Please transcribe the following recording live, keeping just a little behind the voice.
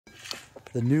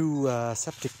The new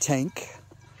septic tank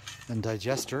and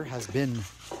digester has been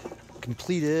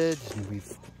completed, and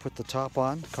we've put the top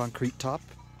on, concrete top.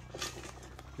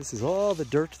 This is all the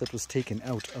dirt that was taken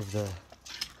out of the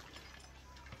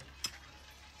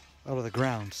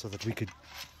ground so that we could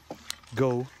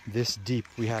go this deep.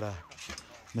 We had a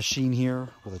machine here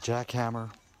with a jackhammer.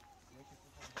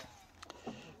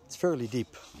 It's fairly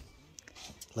deep,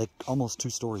 like almost 2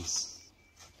 stories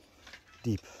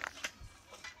deep.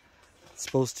 It's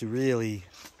supposed to really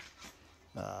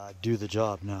do the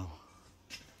job now.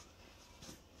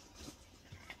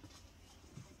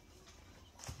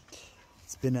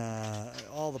 It's been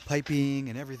all the piping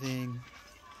and everything,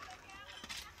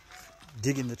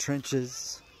 digging the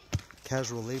trenches,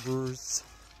 casual laborers.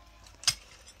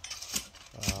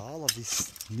 All of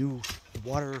these new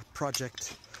water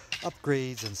project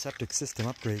upgrades and septic system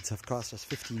upgrades have cost us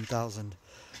 15,000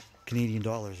 Canadian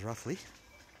dollars roughly.